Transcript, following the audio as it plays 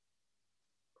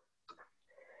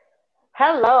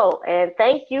Hello, and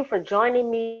thank you for joining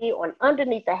me on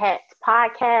Underneath the Hats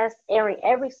podcast, airing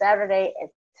every Saturday at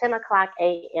 10 o'clock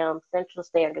a.m. Central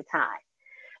Standard Time.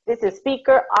 This is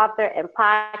speaker, author, and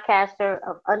podcaster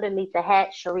of Underneath the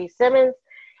Hat, Cherie Simmons,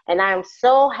 and I am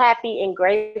so happy and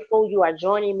grateful you are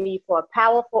joining me for a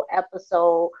powerful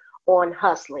episode on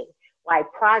hustling, why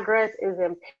progress is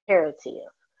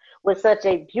imperative, with such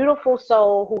a beautiful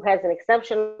soul who has an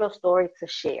exceptional story to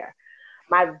share.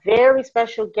 My very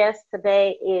special guest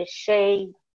today is Shay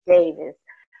Davis.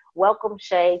 Welcome,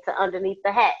 Shay, to Underneath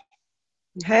the Hat.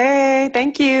 Hey,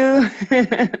 thank you.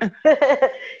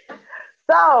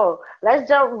 So let's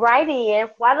jump right in.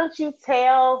 Why don't you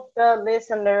tell the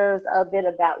listeners a bit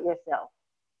about yourself?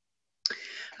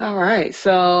 All right,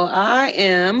 so I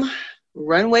am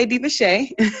Runway Diva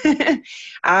Shay.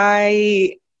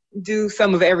 I do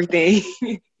some of everything.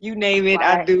 You name it,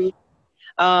 I Right. do.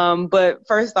 But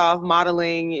first off,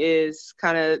 modeling is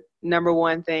kind of number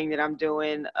one thing that I'm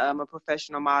doing. I'm a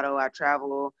professional model. I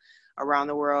travel around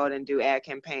the world and do ad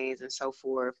campaigns and so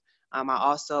forth. I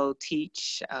also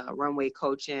teach runway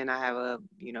coaching. I have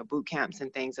boot camps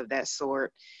and things of that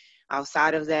sort.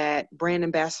 Outside of that, brand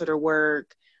ambassador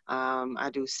work. I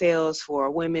do sales for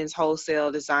a women's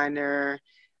wholesale designer.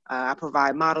 I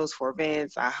provide models for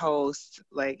events. I host.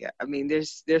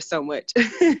 There's so much.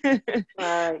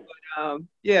 Right.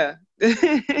 Yeah.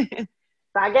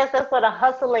 So I guess that's where the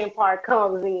hustling part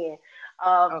comes in.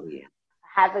 Of Oh yeah.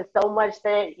 having so much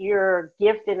that you're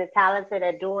gifted and talented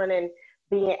at doing and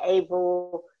being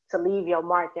able to leave your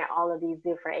mark in all of these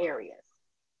different areas.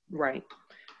 Right.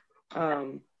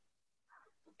 Um,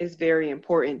 it's very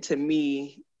important to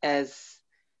me as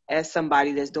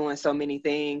somebody that's doing so many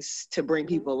things to bring Mhm.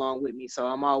 people along with me. So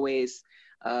I'm always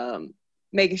um,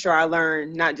 making sure I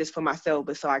learn not just for myself,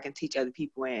 but so I can teach other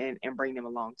people and bring them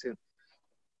along too.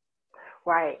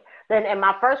 Right. Then, and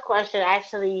my first question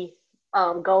actually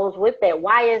goes with that.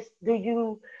 Do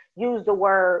you use the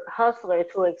word hustler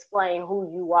to explain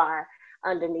who you are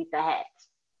underneath the hat?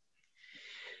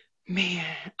 Man,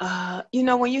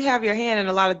 when you have your hand in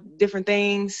a lot of different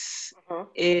things, Hmm.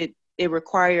 it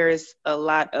requires a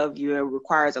lot of you. It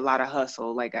requires a lot of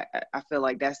hustle. Like I feel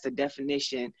like that's the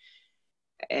definition.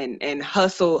 And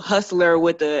hustler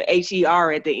with the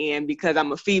HER at the end because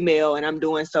I'm a female and I'm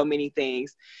doing so many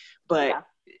things. But Yeah.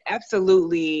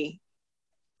 absolutely,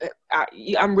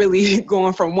 I'm really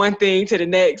going from one thing to the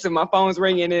next, and my phone's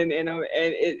ringing,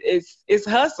 it's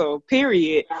hustle.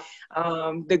 Period. Yeah.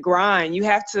 The grind. You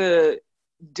have to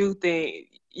do things.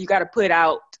 You got to put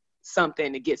out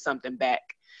something to get something back.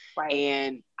 Right.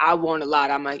 And I want a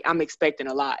lot. I'm expecting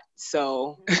a lot.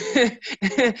 So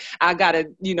Hmm. I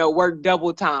gotta, work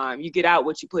double time. You get out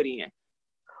what you put in.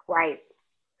 Right.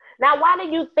 Now, why do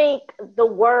you think the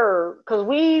word? Because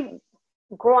we,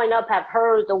 growing up, have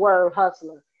heard the word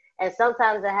hustler, and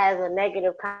sometimes it has a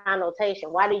negative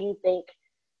connotation. Why do you think?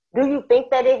 Do you think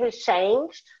that it has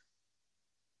changed?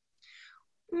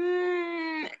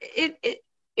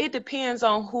 It depends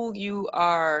on who you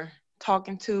are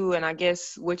talking to, and I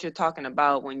guess what you're talking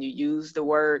about when you use the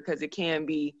word, because it can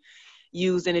be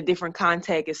used in a different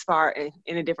context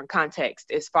in a different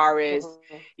context as far as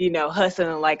Hmm.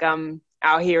 hustling like I'm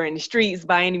out here in the streets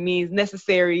by any means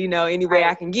necessary, any way I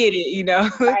Right. can get it.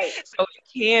 Right. So it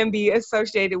can be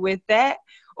associated with that,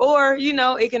 or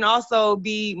it can also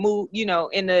be moved,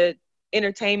 in the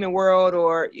entertainment world,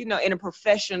 or in a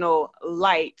professional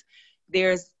light.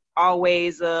 There's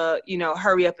always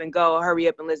hurry up and go, hurry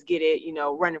up and let's get it,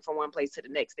 running from one place to the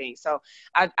next thing. So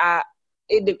I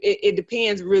it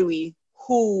depends really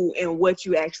who and what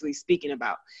you actually speaking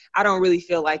about. I don't really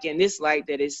feel like in this light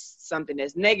that it's something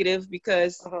that's negative,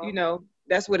 because Hmm.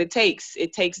 that's what it takes.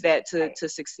 It takes that Right. to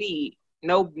succeed.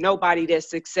 Nobody that's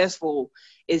successful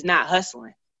is not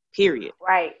hustling. Period.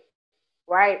 Right.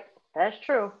 Right. That's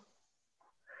true.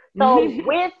 So,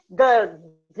 with the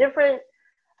different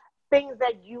things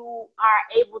that you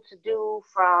are able to do,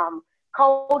 from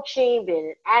coaching, being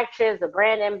an actress, a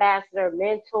brand ambassador,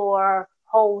 mentor,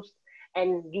 host,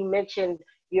 and you mentioned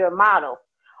your model,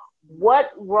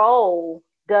 what role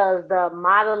does the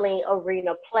modeling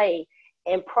arena play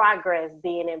in progress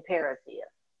being imperative?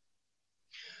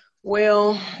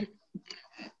 Well,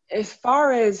 as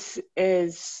far as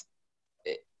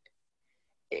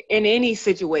in any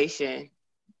situation,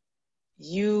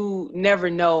 you never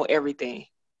know everything.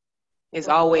 There's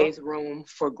Hmm. always room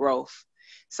for growth.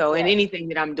 So in Yes. anything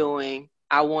that I'm doing,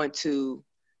 I want to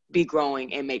be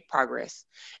growing and make progress.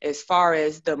 As far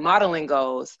as the modeling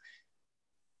goes,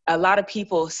 a lot of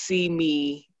people see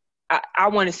me. I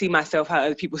want to see myself how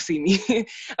other people see me.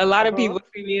 A lot of Hmm. people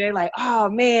see me, they're like, oh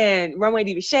man, Runway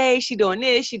Diva Shay, she doing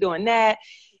this, she doing that.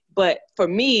 But for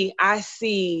me, I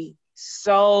see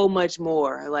so much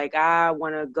more. Like I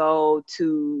want to go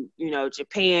to,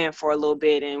 Japan for a little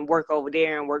bit and work over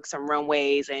there and work some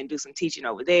runways and do some teaching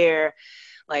over there.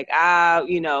 Like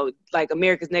like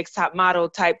America's Next Top Model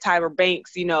type Tyra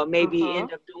Banks, maybe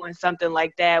end up doing something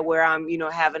like that where I'm,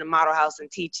 having a model house and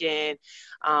teaching.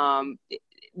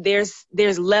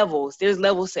 There's levels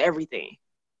to everything.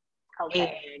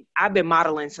 Okay. And I've been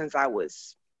modeling since I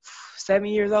was 7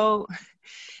 years old.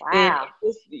 Wow. And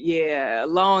a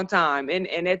long time.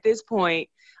 And at this point,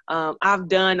 I've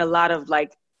done a lot of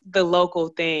like the local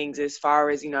things as far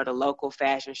as, the local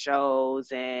fashion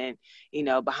shows and,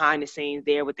 behind the scenes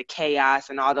there with the chaos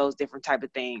and all those different type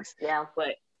of things. Yeah.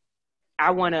 But I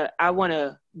want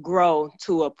to grow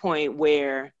to a point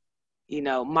where,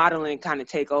 modeling kind of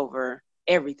take over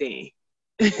everything.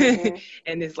 Mm-hmm.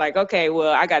 And it's like, okay,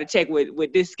 well, I got to check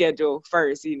with this schedule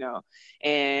first,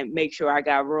 and make sure I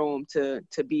got room to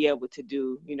be able to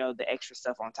do, the extra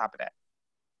stuff on top of that.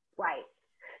 Right.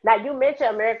 Now, you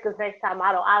mentioned America's Next Top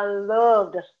Model. I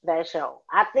loved that show.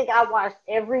 I think I watched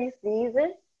every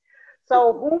season.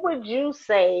 So who would you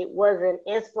say was an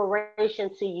inspiration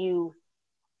to you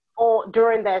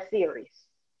during that series?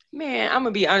 Man, I'm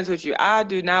going to be honest with you. I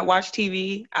do not watch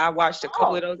TV. I watched a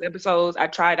couple of those episodes. I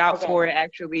tried out for it,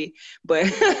 actually. But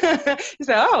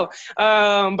but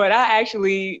I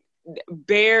actually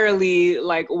barely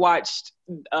like watched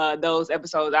those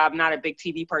episodes. I'm not a big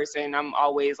TV person. I'm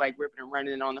always like ripping and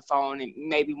running on the phone, and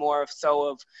maybe more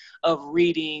so of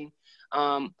reading.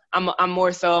 I'm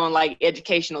more so on like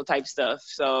educational type stuff.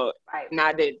 So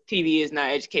not that TV is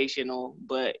not educational,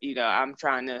 but I'm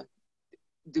trying to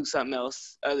do something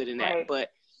else other than that. But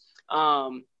I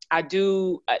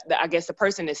guess the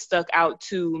person that stuck out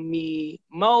to me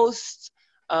most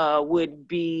would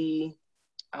be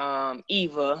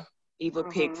Eva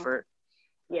Pigford.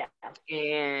 Yeah.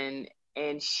 And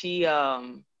she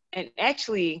and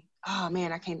actually, oh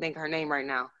man, I can't think of her name right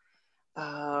now.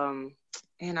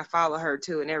 And I follow her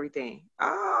too and everything.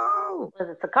 Oh, was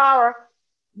it Takara?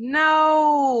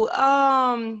 No,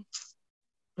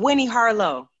 Winnie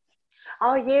Harlow.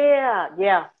 Oh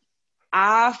yeah.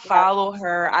 I follow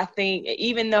her. I think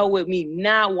even though with me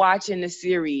not watching the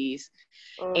series,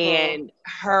 and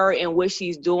her and what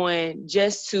she's doing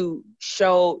just to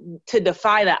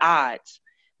defy the odds,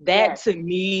 that to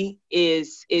me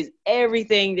is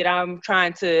everything that I'm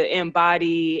trying to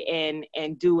embody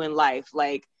and do in life.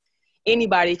 Like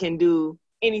anybody can do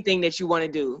anything that you want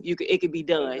to do. It could be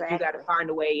done. Exactly. You got to find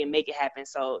a way and make it happen.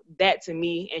 So that to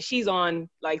me, and she's on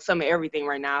like some of everything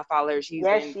right now. I follow her. She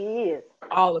is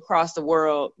all across the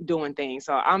world doing things.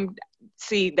 So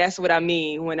that's what I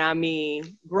mean when I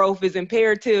mean growth is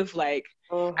imperative. Like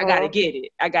I got to get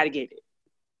it.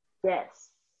 Yes.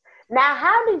 Now,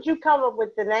 how did you come up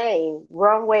with the name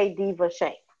Runway Diva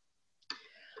Shank?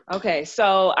 Okay,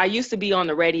 so I used to be on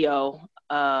the radio.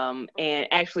 And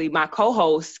actually my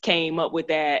co-host came up with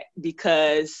that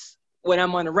because when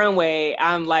I'm on the runway,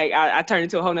 I'm like, I turn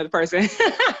into a whole nother person.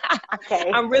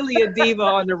 Okay. I'm really a diva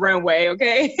on the runway.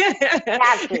 Okay.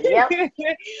 Gotcha. Yep.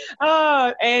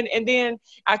 And then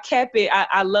I kept it.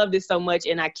 I loved it so much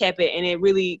and I kept it. And it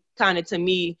really kind of, to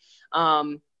me,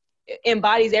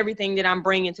 embodies everything that I'm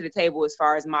bringing to the table as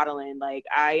far as modeling. Like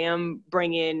I am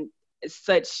bringing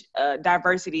such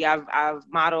diversity. I've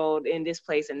modeled in this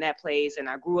place and that place, and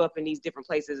I grew up in these different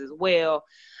places as well.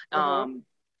 I'm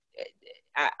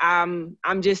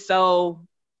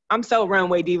so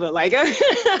runway diva. Like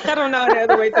I don't know the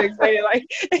other way to explain it. Like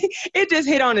it just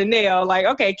hit on the nail. Like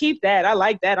okay, keep that. I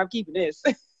like that. I'm keeping this.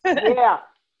 Yeah.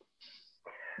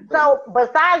 So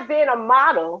besides being a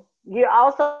model, you're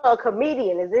also a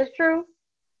comedian. Is this true?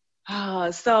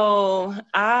 So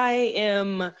I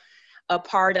am a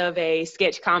part of a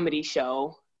sketch comedy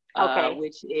show,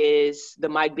 which is the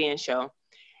Mike Ben Show.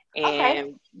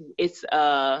 And it's,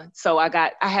 so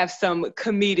I have some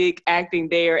comedic acting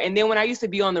there. And then when I used to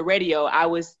be on the radio, I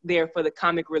was there for the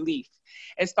comic relief.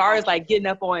 As far as like getting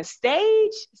up on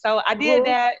stage, so I did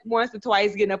that once or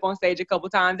twice, getting up on stage a couple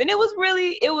times. And it was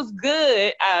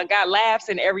good. I got laughs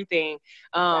and everything.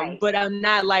 But I'm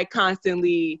not like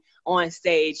constantly on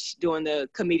stage doing the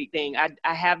comedic thing. I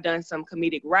have done some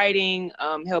comedic writing,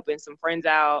 helping some friends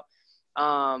out,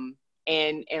 and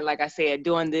like I said,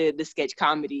 doing the sketch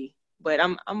comedy. But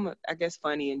I'm I guess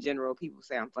funny in general. People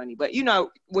say I'm funny, but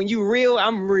when you real,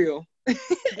 I'm real.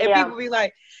 And people be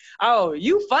like, "Oh,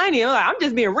 you funny?" I'm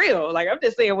just being real. Like I'm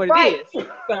just saying what it is. So,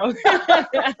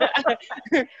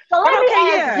 so let me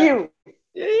ask you.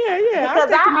 Yeah.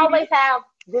 Because I always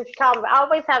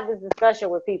have this discussion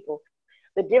with people.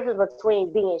 The difference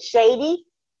between being shady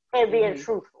and being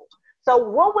truthful. So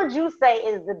what would you say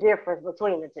is the difference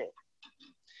between the two?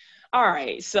 All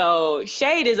right, so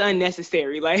shade is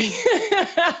unnecessary. Like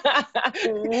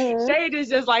Mm-hmm. shade is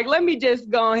just like, let me just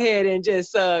go ahead and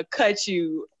just cut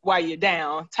you while you're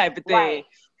down type of Right. thing.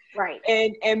 Right.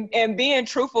 And being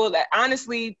truthful, that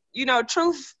honestly,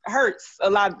 truth hurts a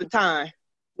lot of the time.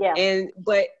 Yeah.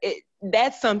 But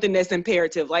that's something that's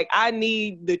imperative. Like, I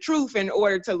need the truth in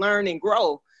order to learn and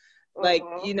grow. Like,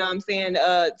 Mm-hmm. you know what I'm saying?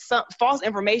 Some false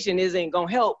information isn't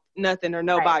gonna help nothing or Right.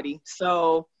 nobody.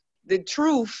 So the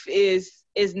truth is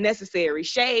necessary.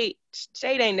 Shade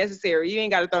ain't necessary. You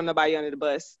ain't gotta throw nobody under the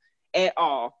bus at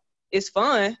all. It's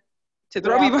fun to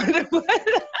throw Yeah. people under the bus.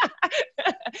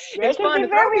 They It's can fun to get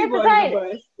throw very people under the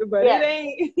entertaining. bus, but it Yes.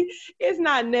 ain't. It's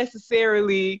not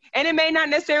necessarily, and it may not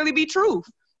necessarily be truth.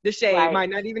 The shade Right. might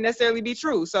not even necessarily be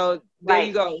true. So there Right.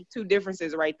 you go, two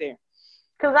differences right there.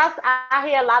 Because I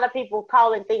hear a lot of people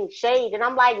calling things shade, and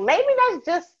I'm like, maybe that's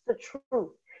just the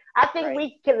truth. I think Right.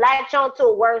 we can latch onto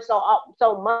a word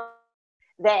so much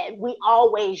that we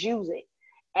always use it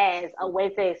as a way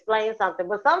to explain something.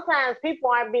 But sometimes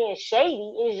people aren't being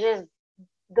shady. It's just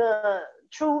the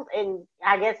truth, and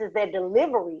I guess it's their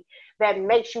delivery that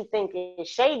makes you think it's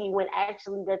shady when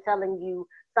actually they're telling you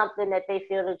something that they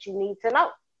feel that you need to know.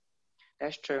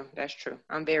 That's true. That's true.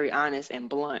 I'm very honest and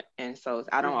blunt, and so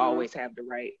I don't Mm-hmm. always have the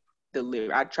right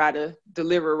deliver. I try to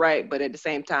deliver right, but at the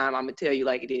same time, I'm gonna tell you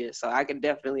like it is. So I can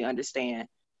definitely understand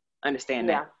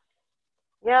that.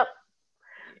 Yeah. Yep.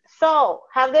 So,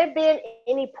 have there been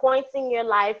any points in your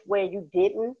life where you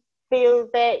didn't feel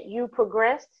that you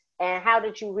progressed, and how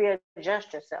did you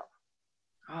readjust yourself?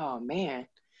 Oh man.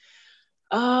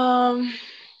 Um.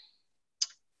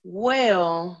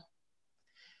 Well,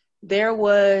 there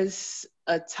was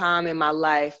a time in my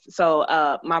life.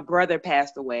 So, my brother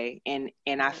passed away, and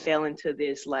I fell into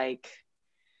this, like,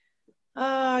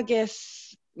 I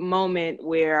guess, moment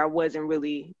where I wasn't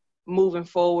really moving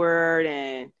forward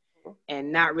and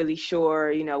not really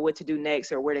sure, what to do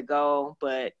next or where to go.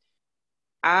 But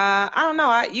I don't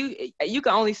know. You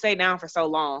can only stay down for so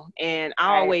long, and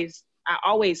Right. I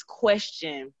always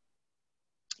question,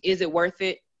 is it worth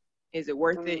it? Is it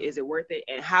worth it? Mm, Is it worth it?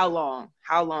 And how long?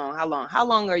 How long? How long? How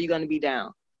long are you going to be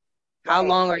down? How right.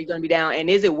 long are you going to be down? And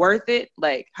is it worth it?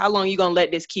 Like, how long are you going to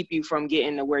let this keep you from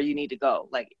getting to where you need to go?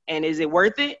 Like, and is it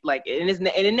worth it? Like, and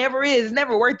it never is. It's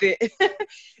never worth it.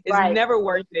 It's Right. never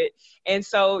worth it. And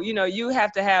so, you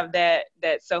have to have that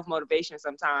self-motivation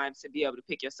sometimes to be able to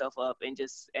pick yourself up and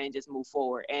just move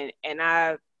forward. And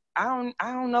I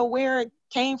don't know where it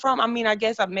came from. I mean, I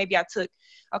guess maybe I took,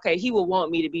 okay, he would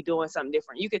want me to be doing something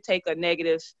different. You could take a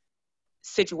negative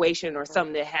situation or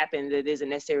something that happened that isn't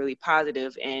necessarily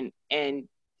positive, and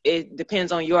it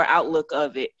depends on your outlook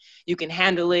of it. You can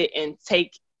handle it and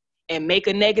make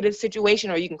a negative situation,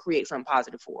 or you can create something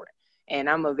positive for it. And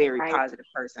I'm a very Right. positive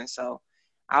person, so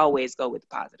I always go with the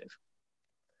positive.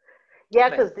 Yeah,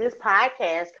 But because this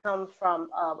podcast comes from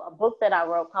a book that I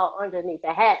wrote called Underneath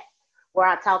the Hat, where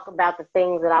I talk about the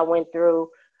things that I went through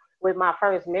with my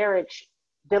first marriage,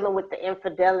 dealing with the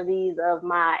infidelities of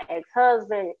my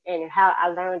ex-husband, and how I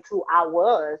learned who I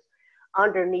was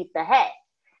underneath the hat.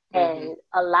 mm-hmm. And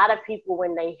a lot of people,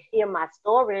 when they hear my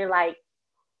story, they're like,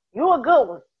 "You a good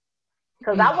one,"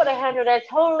 because I would have handled that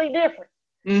totally different.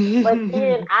 But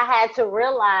then I had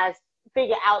to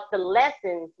figure out the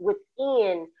lessons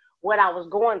within what I was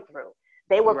going through.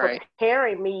 They were Right.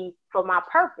 preparing me for my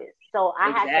purpose. So I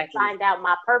had to Exactly. find out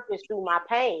my purpose through my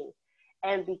pain.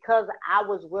 And because I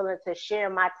was willing to share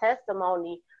my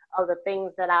testimony of the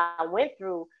things that I went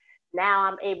through, now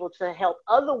I'm able to help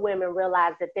other women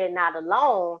realize that they're not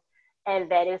alone and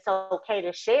that it's okay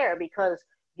to share, because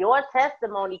your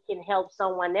testimony can help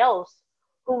someone else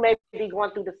who may be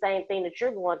going through the same thing that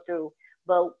you're going through.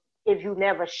 But if you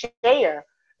never share,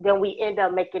 then we end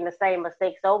up making the same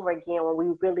mistakes over again when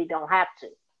we really don't have to.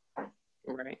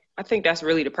 Right. I think that's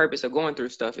really the purpose of going through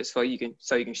stuff, is so you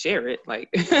can share it. Like,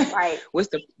 Right. what's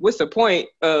the point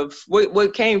of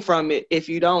what came from it if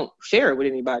you don't share it with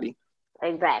anybody?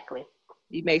 Exactly.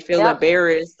 You may feel Yep.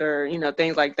 embarrassed or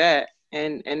things like that,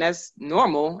 and that's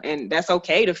normal, and that's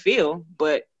okay to feel.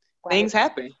 But Right. things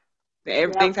happen.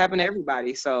 Everything's Yep. happen to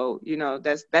everybody, so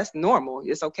that's normal.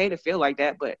 It's okay to feel like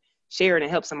that, but share it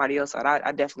and help somebody else out.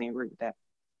 I definitely agree with that.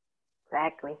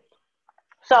 Exactly.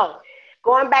 So,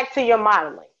 going back to your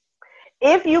modeling,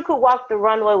 if you could walk the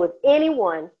runway with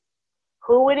anyone,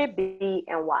 who would it be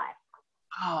and why?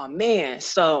 Oh man,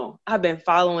 so I've been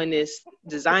following this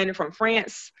designer from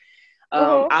France.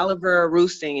 Mm-hmm. Oliver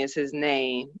Roosting is his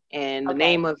name, and the Okay.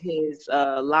 name of his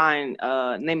name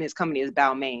of his company is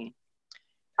Balmain.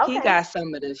 He Okay. got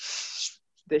some of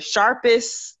the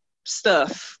sharpest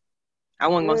stuff I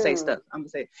wasn't gonna say stuff. I'm gonna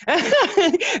say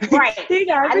Right.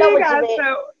 I know what you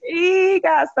meant. He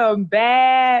got some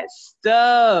bad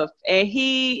stuff, and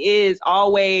he is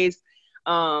always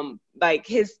like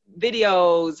his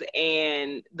videos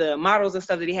and the models and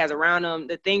stuff that he has around him.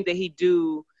 The things that he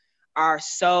do are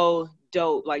so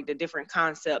dope. Like the different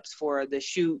concepts for the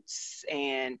shoots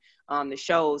and the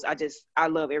shows. I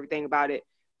love everything about it.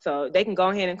 So they can go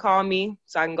ahead and call me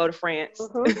so I can go to France.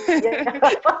 Yeah.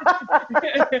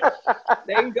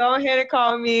 They can go ahead and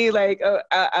call me. Like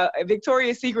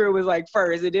Victoria's Secret was like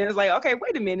first. And then it's like, okay,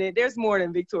 wait a minute. There's more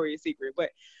than Victoria's Secret.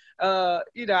 But, I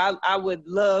would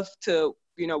love to,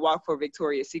 walk for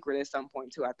Victoria's Secret at some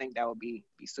point too. I think that would be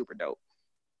super dope.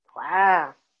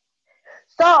 Wow.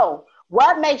 So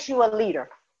what makes you a leader?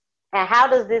 And how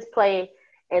does this play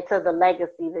into the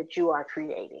legacy that you are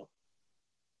creating?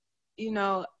 I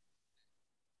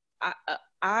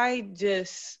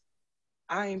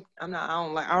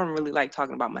don't really like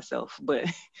talking about myself, but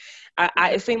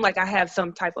it seems like I have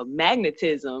some type of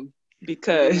magnetism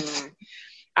because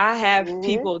I have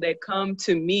people that come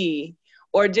to me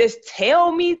or just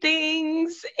tell me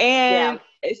things, and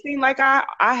it seems like I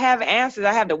have answers.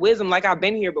 I have the wisdom, like I've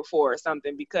been here before or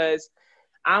something, because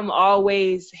I'm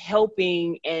always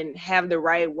helping and have the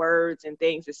right words and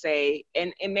things to say.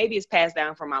 And maybe it's passed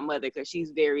down from my mother because she's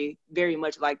very, very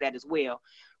much like that as well.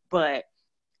 But,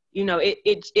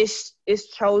 it's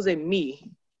chosen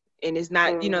me, and it's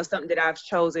not, something that I've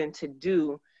chosen to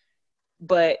do.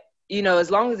 But,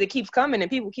 as long as it keeps coming and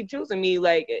people keep choosing me,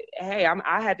 like, hey,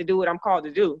 I had to do what I'm called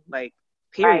to do, like,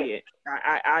 period.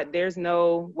 Right. There's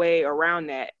no way around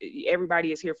that.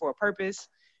 Everybody is here for a purpose.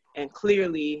 And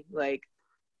clearly, like,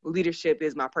 leadership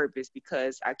is my purpose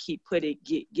because I keep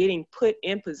getting put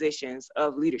in positions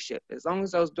of leadership. As long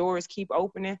as those doors keep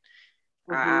opening,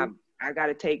 I got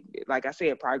to take, like I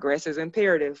said, progress is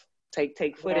imperative.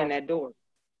 Take foot in that door.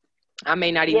 I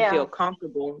may not even feel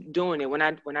comfortable doing it. When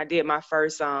I did my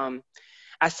first, I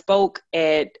spoke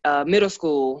at middle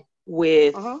school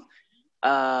with 6th,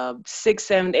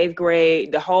 7th, 8th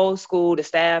grade, the whole school, the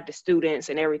staff, the students,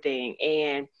 and everything.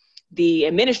 And the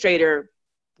administrator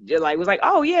was like,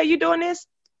 oh yeah, you doing this?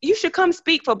 You should come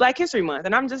speak for Black History Month.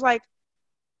 And I'm just like,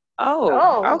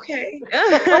 oh. Okay.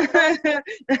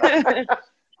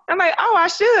 I'm like, oh, I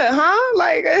should, huh?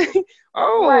 Like,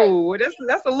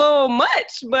 that's a little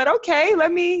much, but okay,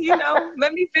 let me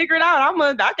figure it out.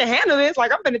 I can handle this.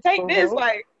 Like, I'm gonna take this.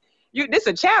 Like, this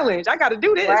a challenge. I got to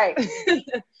do this. Right.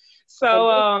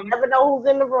 So, you never know who's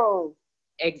in the room.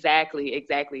 Exactly.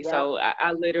 Yeah. So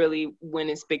I literally went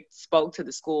and spoke to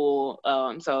the school.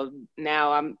 So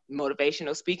now I'm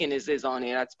motivational speaking is on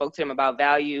it. I spoke to them about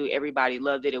value. Everybody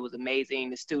loved it. It was amazing.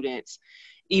 The students,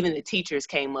 even the teachers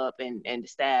came up and the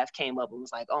staff came up and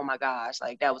was like, oh my gosh,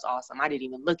 like that was awesome. I didn't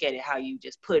even look at it how you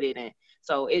just put it in.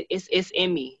 So it's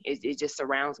in me. It just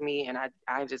surrounds me, and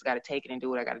I just got to take it and do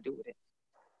what I got to do with it.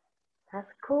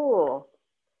 That's cool.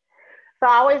 So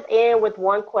I always end with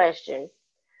one question.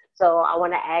 So I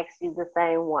want to ask you the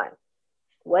same one.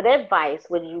 What advice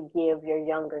would you give your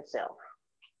younger self?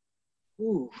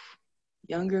 Ooh,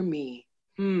 younger me.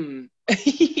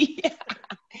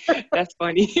 That's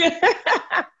funny.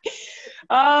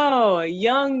 Oh,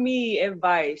 young me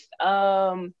advice.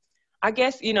 I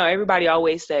guess, everybody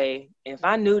always say, if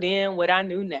I knew then what I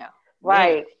knew now.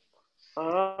 Right.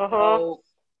 So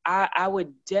I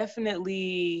would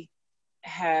definitely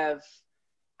I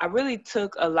really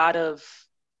took a lot of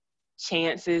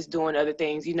chances doing other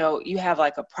things. You have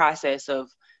like a process of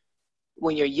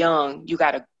when you're young, you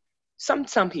gotta some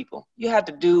people you have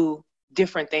to do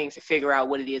different things to figure out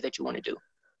what it is that you want to do.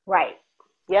 Right.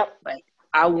 Yep. Like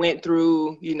I went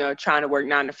through, trying to work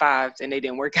 9 to 5s and they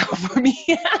didn't work out for me.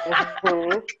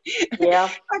 Yeah.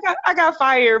 I got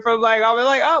fired from I was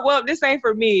like, oh well, this ain't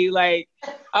for me. Like,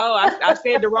 oh, I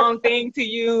said the wrong thing to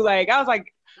you. Like I was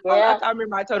like, yeah. I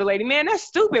remember I told the lady, man, that's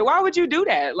stupid. Why would you do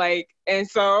that? Like, and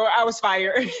so I was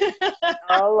fired.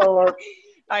 Oh, Lord.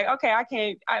 Like, okay, I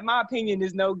can't, my opinion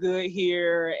is no good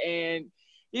here. And,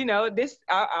 this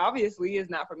obviously is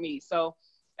not for me. So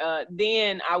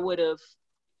then I would have,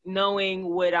 knowing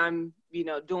what I'm,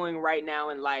 doing right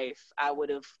now in life, I would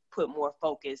have put more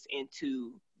focus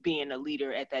into being a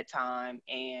leader at that time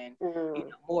and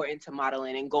more into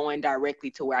modeling and going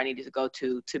directly to where I needed to go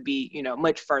to be,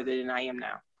 much further than I am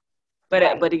now. But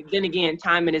right. But then again,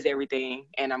 timing is everything,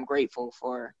 and I'm grateful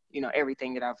for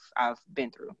everything that I've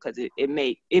been through because it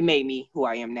made me who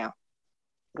I am now.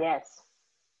 Yes.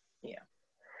 Yeah.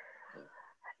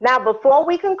 Now, before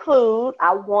we conclude,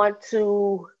 I want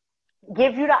to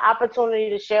give you the opportunity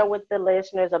to share with the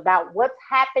listeners about what's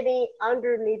happening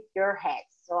underneath your hat.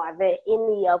 So, are there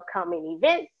any upcoming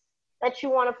events, that you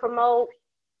want to promote?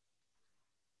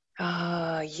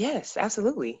 Yes,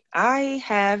 absolutely. I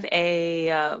have a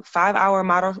 5-hour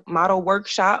model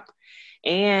workshop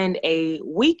and a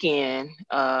weekend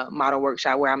model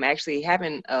workshop where I'm actually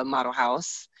having a model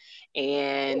house.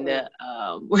 And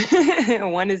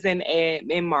one is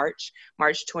in March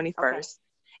Okay. 21st.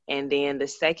 And then the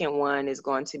second one is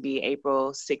going to be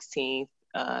April 16th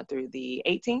through the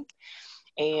 18th.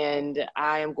 And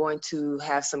I am going to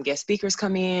have some guest speakers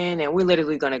come in, and we're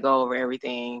literally going to go over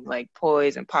everything like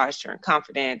poise and posture and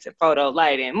confidence and photo,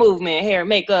 lighting, movement, hair,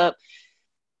 makeup,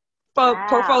 Wow.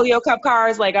 portfolio cup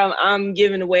cards. Like I'm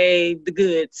giving away the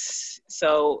goods.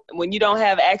 So when you don't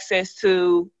have access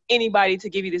to anybody to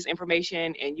give you this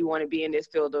information, and you want to be in this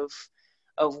field of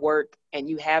work, and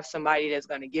you have somebody that's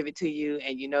going to give it to you,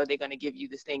 and you know they're going to give you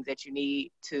the things that you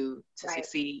need to Right.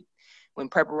 succeed. When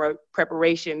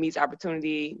preparation meets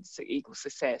opportunity to equal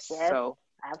success. Yes, So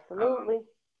absolutely.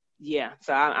 yeah,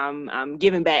 so I'm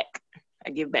giving back.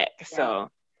 I give back. Yep.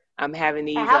 So I'm having And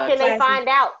these how can they classes. find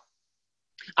out?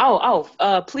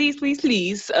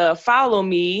 Please follow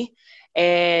me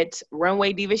at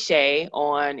Runway Diva Shay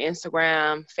on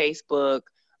Instagram, Facebook,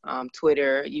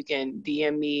 Twitter. You can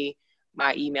DM me.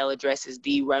 My email address is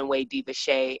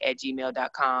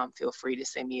therunwaydivashay@gmail.com. Feel free to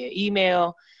send me an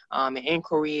email, an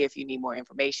inquiry if you need more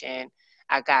information.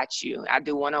 I got you. I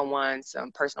do one-on-one,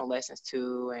 some personal lessons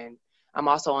too, and I'm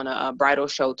also on a bridal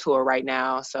show tour right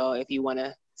now. So if you want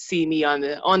to see me on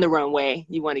the runway,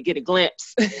 you want to get a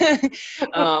glimpse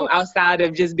outside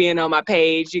of just being on my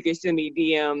page, you can send me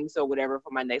DMs or whatever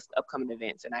for my next upcoming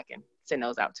events, and I can send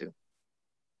those out too.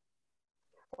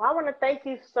 Well, I want to thank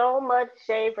you so much,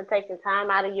 Shay, for taking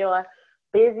time out of your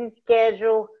busy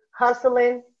schedule,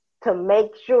 hustling to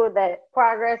make sure that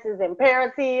progress is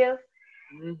imperative,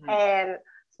 Mm-hmm. and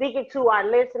speaking to our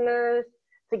listeners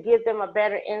to give them a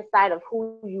better insight of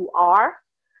who you are.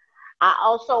 I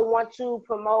also want to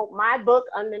promote my book,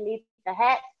 Underneath the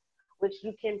Hat, which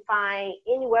you can find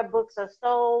anywhere books are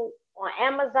sold, on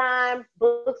Amazon,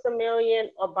 Books A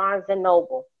Million, or Barnes and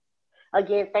Noble.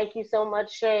 Again, thank you so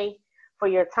much, Shay, for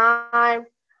your time.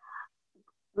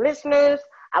 Listeners,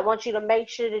 I want you to make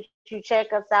sure that you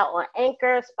check us out on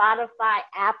Anchor, Spotify,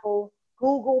 Apple,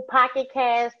 Google, Pocket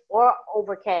Cast, or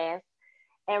Overcast.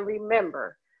 And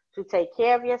remember to take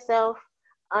care of yourself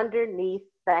underneath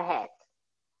the hat.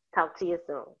 Talk to you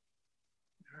soon. All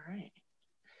right.